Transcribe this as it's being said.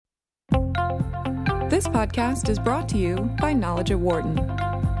This podcast is brought to you by Knowledge at Wharton.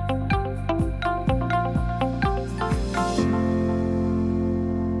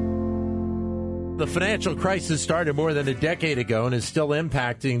 The financial crisis started more than a decade ago and is still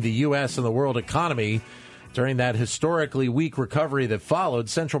impacting the U.S. and the world economy. During that historically weak recovery that followed,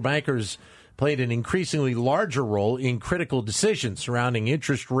 central bankers played an increasingly larger role in critical decisions surrounding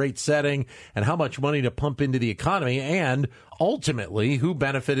interest rate setting and how much money to pump into the economy, and ultimately who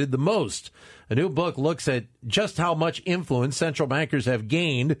benefited the most. A new book looks at just how much influence central bankers have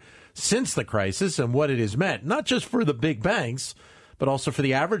gained since the crisis and what it has meant, not just for the big banks, but also for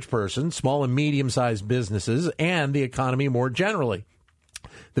the average person, small and medium-sized businesses, and the economy more generally.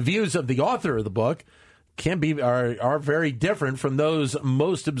 The views of the author of the book are very different from those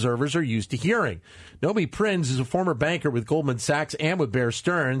most observers are used to hearing. Nomi Prins is a former banker with Goldman Sachs and with Bear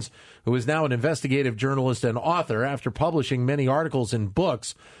Stearns, who is now an investigative journalist and author after publishing many articles and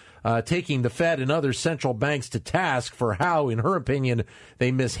books taking the Fed and other central banks to task for how, in her opinion,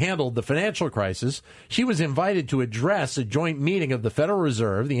 they mishandled the financial crisis. She was invited to address a joint meeting of the Federal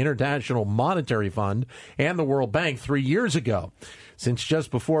Reserve, the International Monetary Fund, and the World Bank 3 years ago. Since just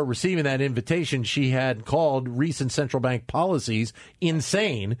before receiving that invitation, she had called recent central bank policies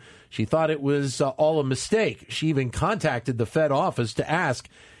insane. She thought it was all a mistake. She even contacted the Fed office to ask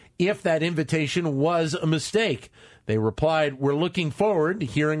if that invitation was a mistake. They replied, "We're looking forward to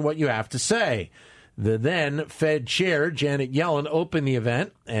hearing what you have to say." The then Fed chair, Janet Yellen, opened the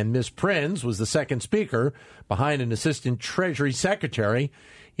event, and Ms. Prins was the second speaker behind an assistant Treasury secretary.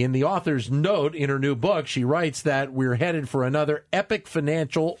 In the author's note in her new book, she writes that we're headed for another epic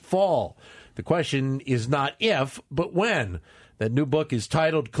financial fall. The question is not if, but when. That new book is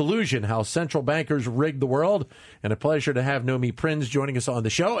titled Collusion, How Central Bankers Rigged the World. And a pleasure to have Nomi Prins joining us on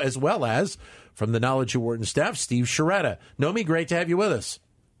the show, as well as from the Knowledge at Wharton staff, Steve Sciarretta. Nomi, great to have you with us.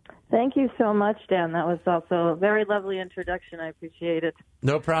 Thank you so much, Dan. That was also a very lovely introduction. I appreciate it.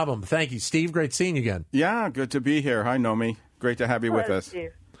 No problem. Thank you. Steve, great seeing you again. Yeah, good to be here. Hi, Nomi. Great to have you with us.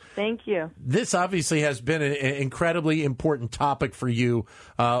 Steve. Thank you. This obviously has been an incredibly important topic for you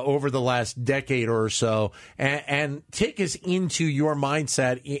over the last decade or so. And take us into your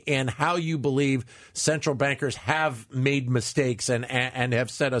mindset and how you believe central bankers have made mistakes and have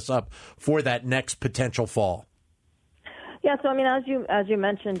set us up for that next potential fall. Yeah, so I mean, as you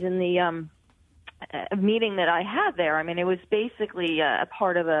mentioned in the meeting that I had there, I mean, it was basically a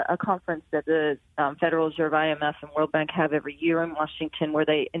part of a conference that the Federal Reserve, IMF, and World Bank have every year in Washington, where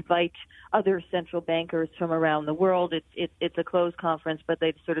they invite other central bankers from around the world. It's a closed conference, but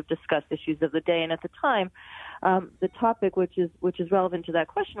they sort of discuss issues of the day. And at the time, the topic, which is relevant to that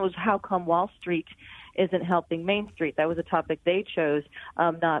question, was how come Wall Street isn't helping Main Street. That was a topic they chose,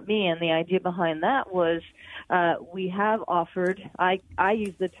 not me. And the idea behind that was we have offered, I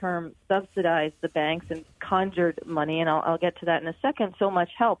use the term subsidize the banks and conjured money, and I'll get to that in a second, so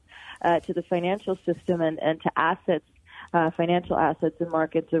much help to the financial system and to assets, financial assets and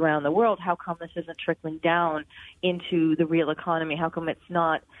markets around the world. How come this isn't trickling down into the real economy? How come it's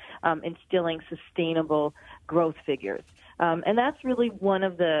not instilling sustainable growth figures? And that's really one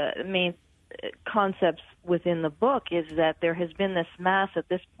of the main concepts within the book, is that there has been this mass, at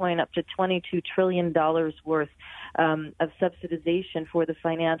this point, up to $22 trillion worth of subsidization for the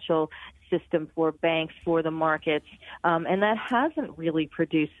financial system, for banks, for the markets, and that hasn't really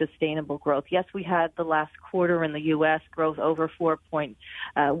produced sustainable growth. Yes, we had the last quarter in the U.S. growth over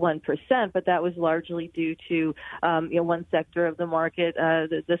 4.1%, but that was largely due to one sector of the market,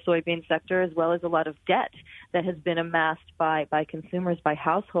 the soybean sector, as well as a lot of debt that has been amassed by consumers, by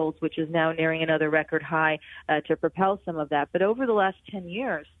households, which is now nearing another record high to propel some of that. But over the last 10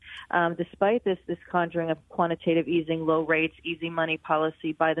 years, despite this conjuring of quantitative easing, low rates, easy money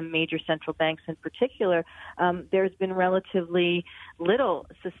policy by the major central banks in particular, there's been relatively little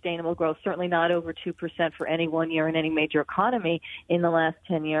sustainable growth, certainly not over 2% for any 1 year in any major economy in the last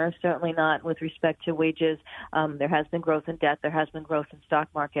 10 years, certainly not with respect to wages. There has been growth in debt, there has been growth in stock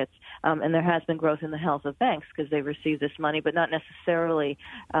markets, and there has been growth in the health of banks because they receive this money, but not necessarily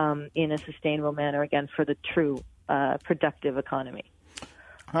in a sustainable manner, again, for the true productive economy.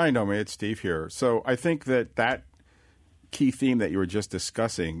 Hi, Nomi. It's Steve here. So I think that key theme that you were just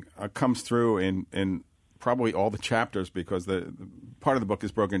discussing comes through in probably all the chapters, because the part of the book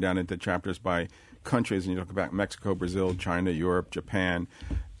is broken down into chapters by countries, and you talk about Mexico, Brazil, China, Europe, Japan,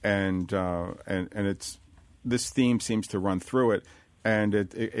 and it's this theme seems to run through it, and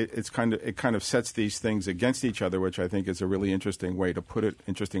it kind of sets these things against each other, which I think is a really interesting way to put it,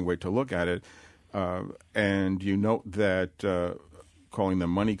 interesting way to look at it, and you note that. Calling them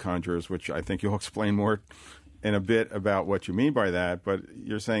money conjurers, which I think you'll explain more in a bit about what you mean by that. But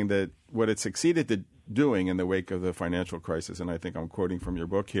you're saying that what it succeeded to doing in the wake of the financial crisis, and I think I'm quoting from your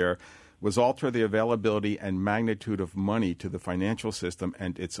book here, was alter the availability and magnitude of money to the financial system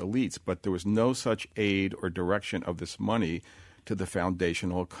and its elites, but there was no such aid or direction of this money to the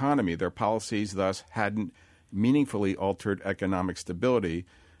foundational economy. Their policies thus hadn't meaningfully altered economic stability,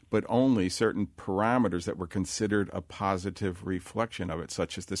 but only certain parameters that were considered a positive reflection of it,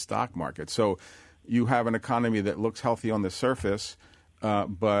 such as the stock market. So you have an economy that looks healthy on the surface,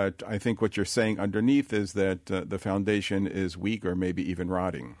 but I think what you're saying underneath is that the foundation is weak or maybe even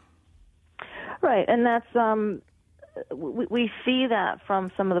rotting. Right, and that's we see that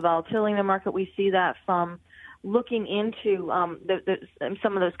from some of the volatility in the market. We see that from looking into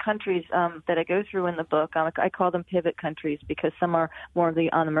some of those countries that I go through in the book. I call them pivot countries because some are more of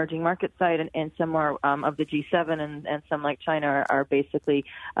the on the emerging market side, and some are of the G7, and some like China are basically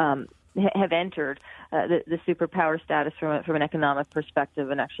have entered the superpower status from an economic perspective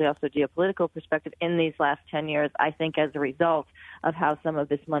and actually also geopolitical perspective in these last 10 years, I think as a result of how some of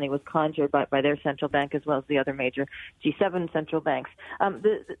this money was conjured by their central bank as well as the other major G7 central banks.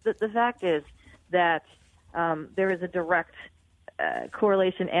 The fact is that there is a direct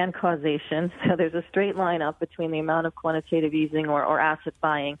correlation and causation. So there's a straight line up between the amount of quantitative easing or asset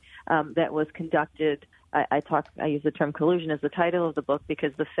buying that was conducted. I use the term collusion as the title of the book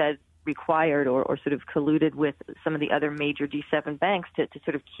because the Fed required or sort of colluded with some of the other major G7 banks to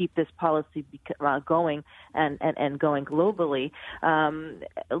sort of keep this policy going and going globally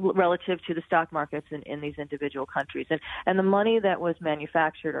relative to the stock markets in these individual countries. And the money that was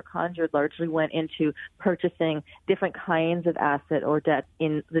manufactured or conjured largely went into purchasing different kinds of asset or debt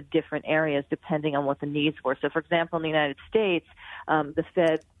in the different areas depending on what the needs were. So, for example, in the United States, the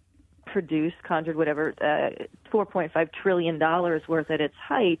Fed conjured whatever, $4.5 trillion worth at its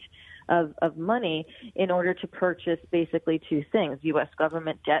height of money in order to purchase basically two things: U.S.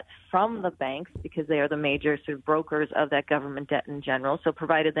 government debt from the banks, because they are the major sort of brokers of that government debt in general, so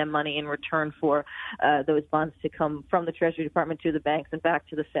provided them money in return for those bonds to come from the Treasury Department to the banks and back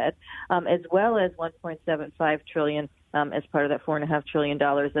to the Fed, as well as $1.75 trillion as part of that $4.5 trillion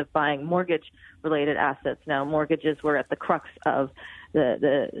of buying mortgage-related assets. Now, mortgages were at the crux of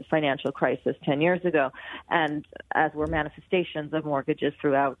the financial crisis 10 years ago, and as were manifestations of mortgages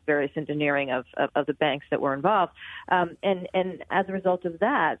throughout various engineering of the banks that were involved. And as a result of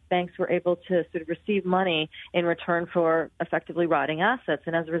that, banks were able to sort of receive money in return for effectively rotting assets.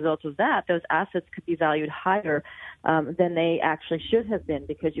 And as a result of that, those assets could be valued higher than they actually should have been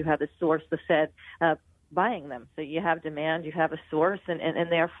because you have the source, the Fed, buying them. So you have demand, you have a source, and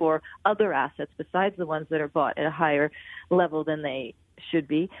therefore other assets besides the ones that are bought at a higher level than they should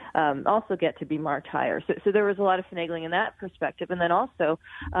be also get to be marked higher. So there was a lot of finagling in that perspective. And then also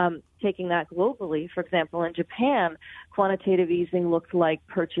taking that globally, for example, in Japan, quantitative easing looked like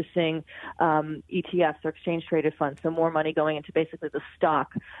purchasing ETFs or exchange-traded funds, so more money going into basically the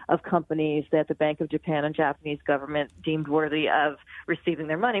stock of companies that the Bank of Japan and Japanese government deemed worthy of receiving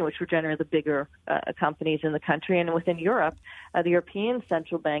their money, which were generally the bigger companies in the country. And within Europe, the European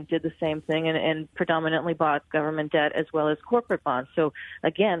Central Bank did the same thing and predominantly bought government debt as well as corporate bonds. So,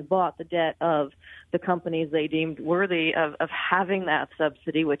 again, bought the debt of the companies they deemed worthy of having that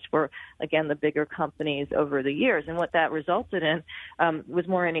subsidy, which were, again, the bigger companies over the years. And what that resulted in was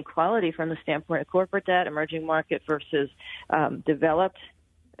more inequality from the standpoint of corporate debt, emerging market versus developed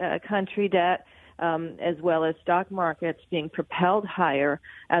country debt, as well as stock markets being propelled higher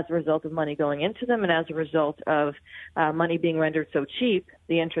as a result of money going into them and as a result of money being rendered so cheap,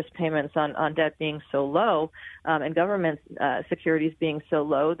 the interest payments on debt being so low, and government securities being so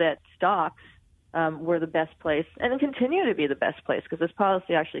low that stocks were the best place and continue to be the best place because this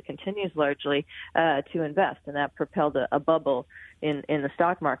policy actually continues largely to invest, and that propelled a bubble in the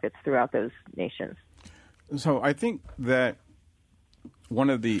stock markets throughout those nations. So I think that one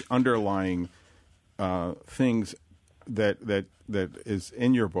of the underlying things that is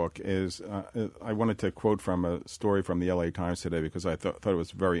in your book is I wanted to quote from a story from the LA Times today because I thought it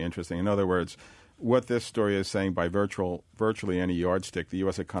was very interesting. In other words, what this story is saying by virtually any yardstick, the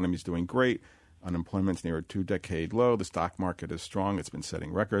U.S. economy is doing great. Unemployment's near a 2-decade low. The stock market is strong. It's been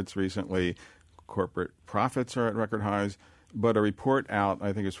setting records recently. Corporate profits are at record highs. But a report out,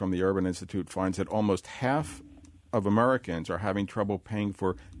 I think it's from the Urban Institute, finds that almost half of Americans are having trouble paying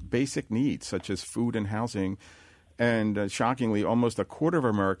for basic needs such as food and housing. And shockingly, almost a quarter of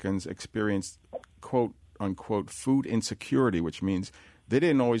Americans experienced, quote, unquote, food insecurity, which means they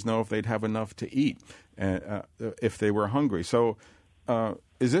didn't always know if they'd have enough to eat if they were hungry. So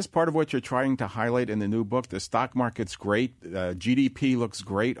is this part of what you're trying to highlight in the new book? The stock market's great. GDP looks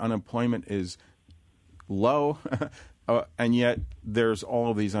great. Unemployment is low. And yet there's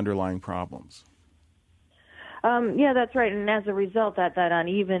all of these underlying problems. Yeah, that's right. And as a result, that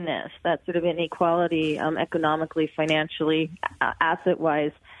unevenness, that sort of inequality, economically, financially,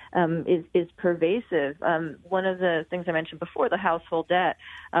 asset-wise, is pervasive. One of the things I mentioned before, the household debt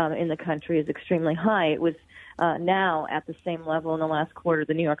in the country is extremely high. It was now at the same level in the last quarter.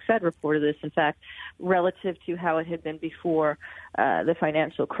 The New York Fed reported this, in fact, relative to how it had been before the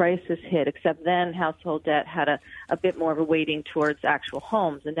financial crisis hit, except then household debt had a bit more of a weighting towards actual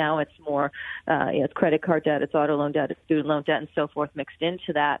homes, and now it's more it's credit card debt, it's auto loan debt, it's student loan debt, and so forth mixed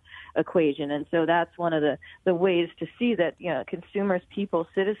into that equation. And so that's one of the ways to see that consumers, people,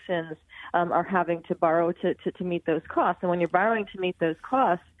 citizens are having to borrow to meet those costs. And when you're borrowing to meet those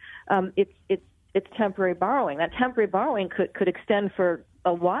costs, it's temporary borrowing. That temporary borrowing could extend for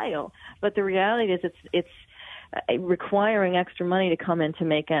a while, but the reality is it's requiring extra money to come in to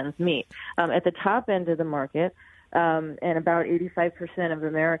make ends meet. At the top end of the market, and about 85% of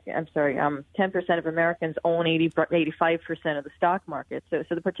 10% of Americans own 85% of the stock market. So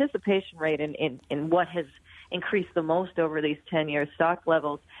the participation rate in what has increased the most over these 10 years, stock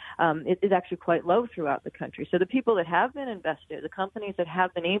levels, is actually quite low throughout the country. So the people that have been invested, the companies that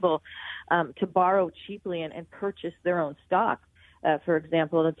have been able to borrow cheaply and purchase their own stock, for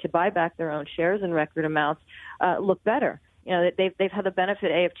example, to buy back their own shares in record amounts, look better. They've had the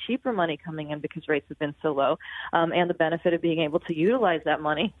benefit, of cheaper money coming in because rates have been so low, and the benefit of being able to utilize that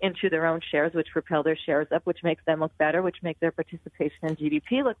money into their own shares, which propel their shares up, which makes them look better, which makes their participation in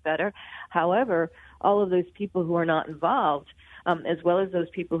GDP look better. However, all of those people who are not involved, as well as those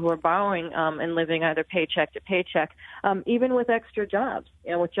people who are borrowing and living either paycheck to paycheck, even with extra jobs,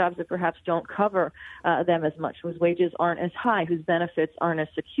 with jobs that perhaps don't cover them as much, whose wages aren't as high, whose benefits aren't as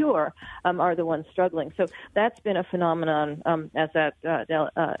secure, are the ones struggling. So that's been a phenomenon, as that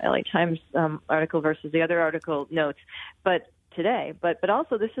LA Times article versus the other article notes. But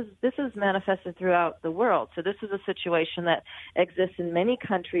also this is manifested throughout the world. So this is a situation that exists in many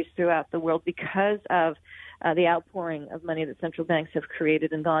countries throughout the world because of the outpouring of money that central banks have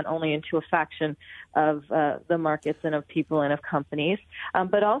created and gone only into a faction of the markets and of people and of companies,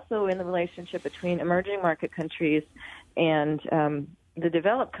 but also in the relationship between emerging market countries and the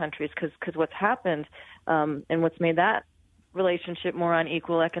developed countries, because what's happened and what's made that relationship more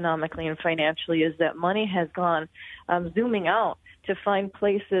unequal economically and financially is that money has gone zooming out to find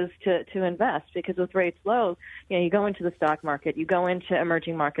places to invest, because with rates low, you go into the stock market, you go into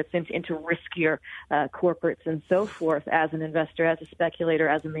emerging markets, into riskier corporates and so forth as an investor, as a speculator,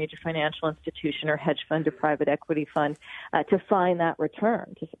 as a major financial institution or hedge fund or private equity fund to find that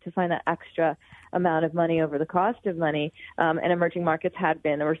return, to find that extra amount of money over the cost of money. And emerging markets had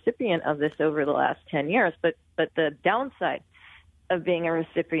been a recipient of this over the last 10 years. But the downside of being a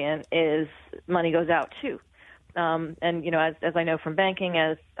recipient is money goes out too. And as I know from banking,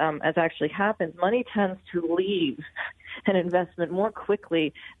 as actually happens, money tends to leave an investment more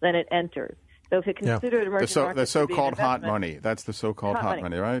quickly than it enters. So if it considered emerging markets, the so-called hot money, that's the so-called hot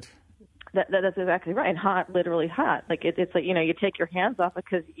money, right? That's exactly right. Hot, literally hot. Like it's like you take your hands off it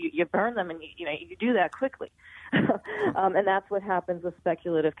because you burn them, and you do that quickly, and that's what happens with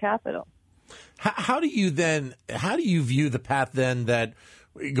speculative capital. How do you view the path then that,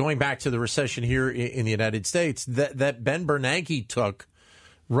 going back to the recession here in the United States, that Ben Bernanke took,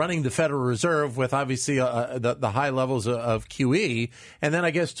 running the Federal Reserve with obviously the high levels of QE, and then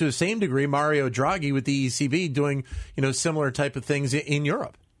I guess to the same degree Mario Draghi with the ECB doing similar type of things in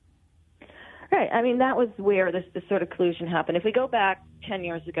Europe? Right. I mean, that was where this sort of collusion happened. If we go back 10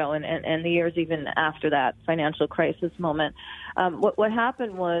 years ago and the years even after that financial crisis moment, what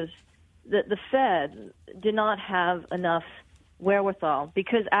happened was that the Fed did not have enough wherewithal,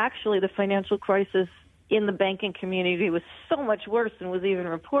 because actually the financial crisis in the banking community was so much worse than was even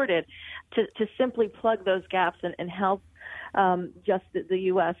reported, to simply plug those gaps and help just the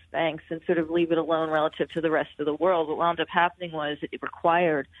U.S. banks and sort of leave it alone relative to the rest of the world. What wound up happening was it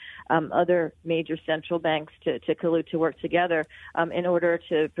required other major central banks to collude, to work together in order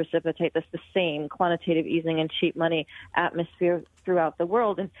to precipitate the same quantitative easing and cheap money atmosphere throughout the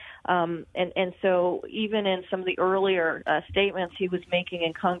world. And so even in some of the earlier statements he was making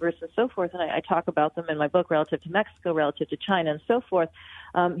in Congress and so forth, and I talk about them in my book relative to Mexico, relative to China and so forth,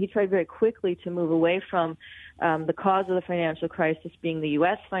 he tried very quickly to move away from the cause of the financial crisis being the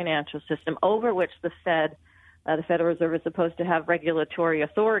U.S. financial system, over which the Federal Reserve is supposed to have regulatory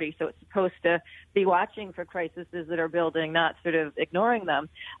authority. So it's supposed to be watching for crises that are building, not sort of ignoring them.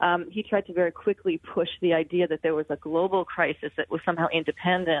 He tried to very quickly push the idea that there was a global crisis that was somehow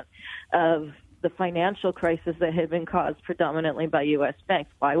independent of the financial crisis that had been caused predominantly by U.S.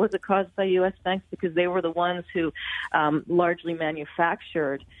 banks. Why was it caused by U.S. banks? Because they were the ones who largely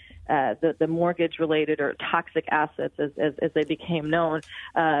manufactured the mortgage-related or toxic assets, as they became known,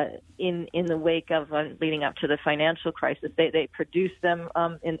 in the wake of leading up to the financial crisis. They produced them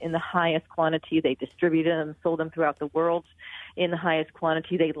in the highest quantity. They distributed them, sold them throughout the world in the highest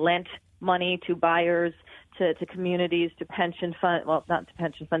quantity. They lent money to buyers, to communities, to pension funds, well, not to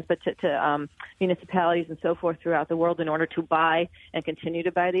pension funds, but to municipalities and so forth throughout the world in order to buy and continue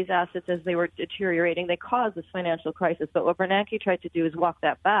to buy these assets as they were deteriorating. They caused this financial crisis. But what Bernanke tried to do is walk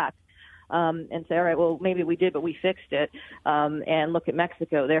that back and say, all right, well, maybe we did, but we fixed it. And look at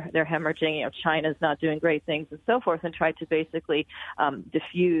Mexico. They're hemorrhaging. China's not doing great things and so forth, and tried to basically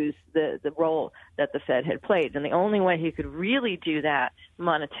diffuse the role that the Fed had played. And the only way he could really do that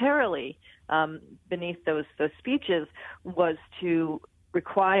monetarily beneath those speeches was to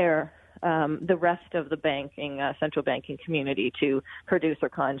require the rest of the central banking community to produce or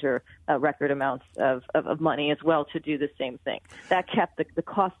conjure record amounts of money as well to do the same thing. That kept the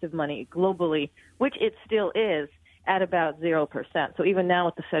cost of money globally, which it still is, at about 0%. So even now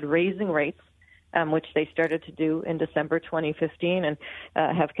with the Fed raising rates, which they started to do in December 2015 and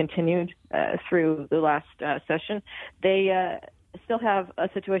have continued through the last session, they still have a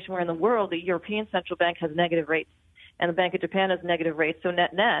situation where in the world the European Central Bank has negative rates and the Bank of Japan has negative rates. So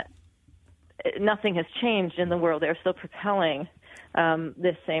net, nothing has changed in the world. They're still propelling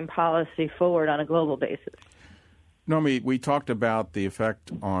this same policy forward on a global basis. Nomi, we talked about the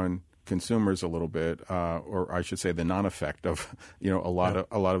effect on consumers a little bit, or I should say the non-effect of a lot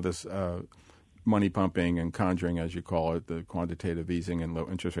of this money pumping and conjuring, as you call it, the quantitative easing and low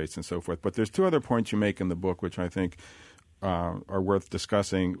interest rates and so forth. But there's two other points you make in the book which I think are worth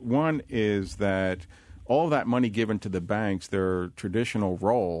discussing. One is that all of that money given to the banks, their traditional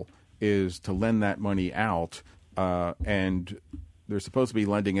role is to lend that money out, and they're supposed to be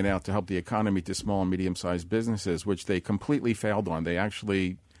lending it out to help the economy to small and medium-sized businesses, which they completely failed on. They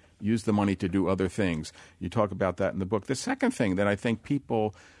actually used the money to do other things. You talk about that in the book. The second thing that I think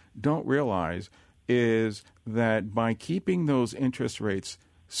people don't realize is that by keeping those interest rates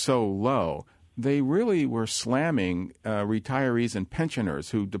so low, they really were slamming retirees and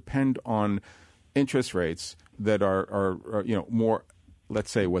pensioners who depend on interest rates that are more, let's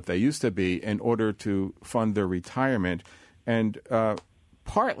say, what they used to be in order to fund their retirement. And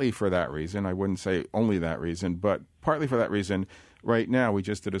partly for that reason, I wouldn't say only that reason, but partly for that reason, right now we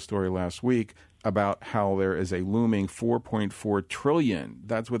just did a story last week about how there is a looming $4.4 trillion,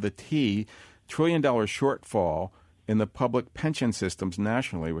 that's with a T, $1 trillion shortfall in the public pension systems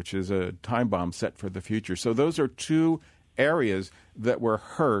nationally, which is a time bomb set for the future. So those are two areas that were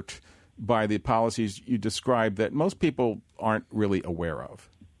hurt by the policies you described that most people aren't really aware of.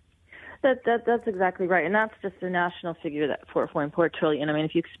 That's exactly right, and that's just a national figure, that $4.4 trillion. I mean,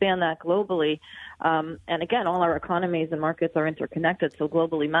 if you expand that globally, and again, all our economies and markets are interconnected, so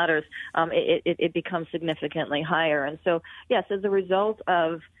globally matters, it becomes significantly higher. And so, yes, as a result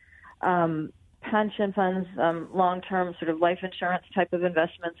of pension funds, long-term sort of life insurance type of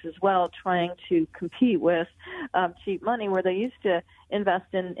investments as well, trying to compete with cheap money, where they used to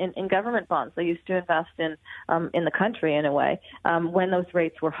invest in government bonds. They used to invest in the country in a way when those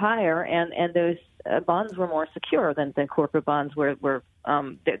rates were higher, and those bonds were more secure than corporate bonds, where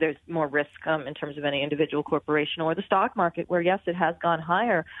there's more risk in terms of any individual corporation, or the stock market, where yes, it has gone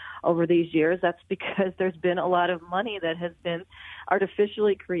higher over these years. That's because there's been a lot of money that has been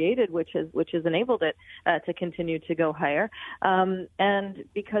artificially created, which has enabled it to continue to go higher. And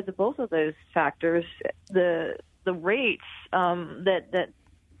because of both of those factors, the rates that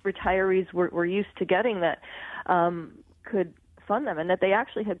retirees were used to getting that could fund them, and that they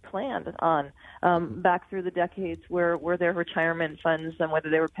actually had planned on back through the decades where their retirement funds, and whether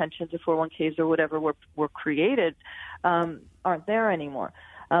they were pensions or 401ks or whatever were created, aren't there anymore.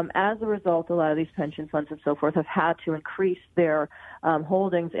 As a result, a lot of these pension funds and so forth have had to increase their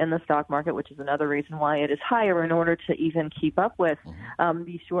holdings in the stock market, which is another reason why it is higher, in order to even keep up with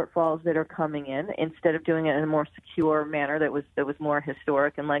these shortfalls that are coming in, instead of doing it in a more secure manner that was more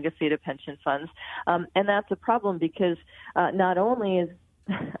historic and legacy to pension funds. And that's a problem, because not only is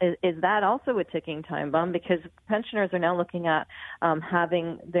that also a ticking time bomb, because pensioners are now looking at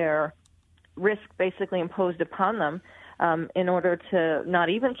having their risk basically imposed upon them in order to not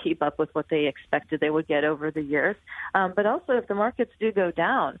even keep up with what they expected they would get over the years. But also, if the markets do go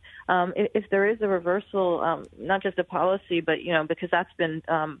down, if there is a reversal, not just a policy, but, because that's been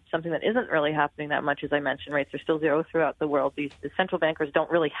something that isn't really happening that much, as I mentioned, rates are still zero throughout the world. The central bankers don't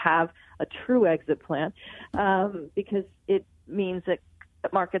really have a true exit plan, because it means that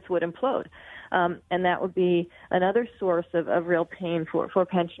markets would implode. And that would be another source of real pain for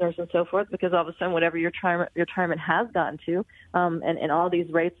pensioners and so forth, because all of a sudden whatever your retirement has gotten to, and all these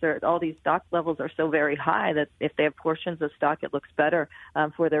all these stock levels are so very high that if they have portions of stock, it looks better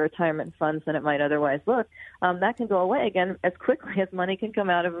for their retirement funds than it might otherwise look. That can go away again as quickly as money can come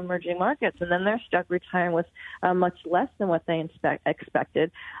out of emerging markets, and then they're stuck retiring with much less than what they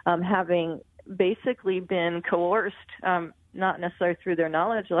expected, having basically been coerced, not necessarily through their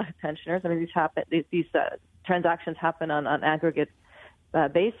knowledge. A lot of pensioners, I mean, these transactions happen on aggregate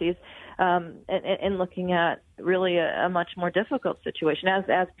bases, and looking at really a much more difficult situation,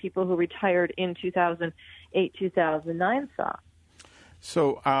 as people who retired in 2008, 2009 saw.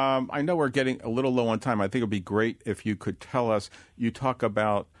 So I know we're getting a little low on time. I think it would be great if you could tell us, you talk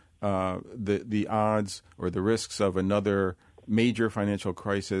about the odds or the risks of another major financial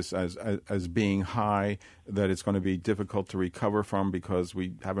crisis as being high, that it's going to be difficult to recover from because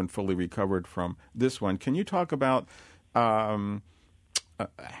we haven't fully recovered from this one. Can you talk about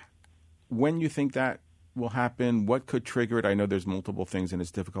when you think that will happen, what could trigger it? I know there's multiple things and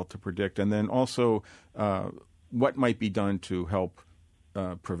it's difficult to predict. And then also what might be done to help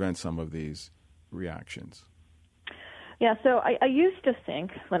prevent some of these reactions? Yeah, so I used to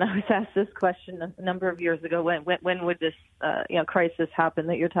think, when I was asked this question a number of years ago, when would this crisis happen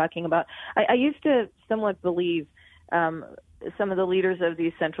that you're talking about, I used to somewhat believe some of the leaders of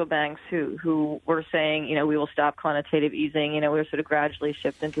these central banks who were saying, we will stop quantitative easing, we were sort of gradually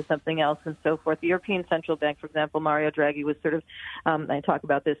shift into something else and so forth. The European Central Bank, for example, Mario Draghi, was sort of, I talk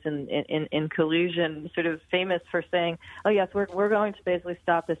about this in Collusion, sort of famous for saying, oh, yes, we're going to basically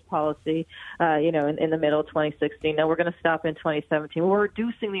stop this policy, in the middle of 2016. No, we're going to stop in 2017. We're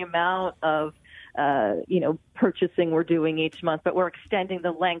reducing the amount of purchasing we're doing each month, but we're extending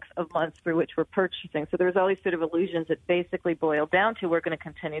the length of months through which we're purchasing. So there's all these sort of illusions that basically boil down to we're going to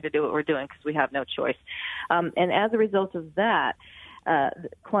continue to do what we're doing because we have no choice. And as a result of that,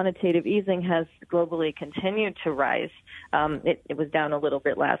 quantitative easing has globally continued to rise. It was down a little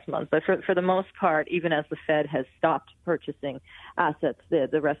bit last month, but for the most part, even as the Fed has stopped purchasing assets,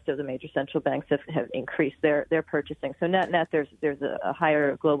 the rest of the major central banks have increased their purchasing. So net, there's a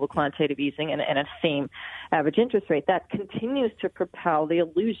higher global quantitative easing and a same average interest rate. That continues to propel the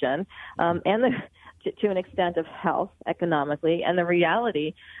illusion to an extent of health economically and the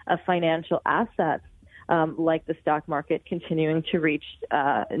reality of financial assets like the stock market continuing to reach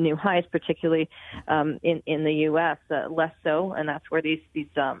new highs, particularly in the U.S. Less so, and that's where these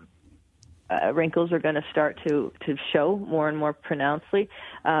wrinkles are going to start to show more and more pronouncedly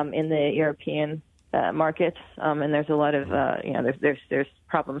in the European markets. And there's a lot of there's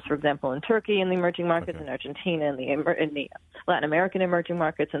problems, for example, in Turkey in the emerging markets, in Argentina in the Latin American emerging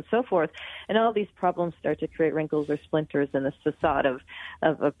markets, and so forth. And all these problems start to create wrinkles or splinters in this facade of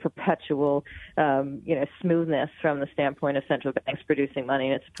a perpetual smoothness from the standpoint of central banks producing money,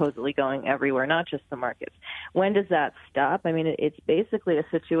 and it's supposedly going everywhere, not just the markets. When does that stop? I mean, it's basically a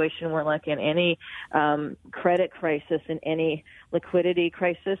situation where, like in any credit crisis, in any liquidity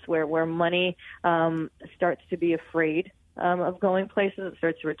crisis, where money starts to be afraid of going places, it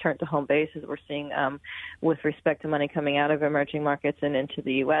starts to return to home base, as we're seeing with respect to money coming out of emerging markets and into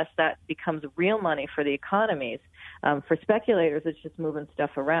the U.S. That becomes real money for the economies. For speculators, it's just moving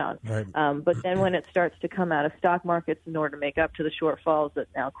stuff around. Right. But then when it starts to come out of stock markets in order to make up to the shortfalls that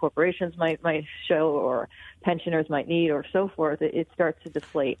now corporations might show or pensioners might need or so forth, it starts to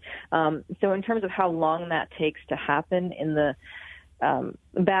deflate. So in terms of how long that takes to happen in the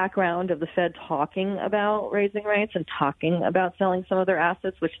background of the Fed talking about raising rates and talking about selling some of their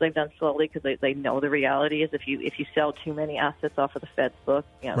assets, which they've done slowly because they know the reality is if you sell too many assets off of the Fed's book,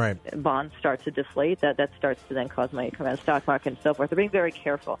 bonds start to deflate. That starts to then cause money to come out of the stock market and so forth. They're being very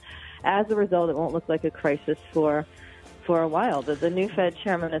careful. As a result, it won't look like a crisis for a while. The new Fed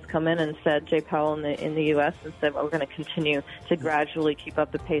chairman has come in and said, Jay Powell in the U.S., and said, well, we're going to continue to gradually keep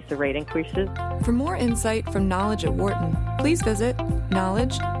up the pace of rate increases. For more insight from Knowledge at Wharton, please visit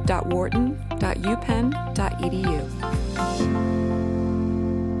knowledge.wharton.upenn.edu.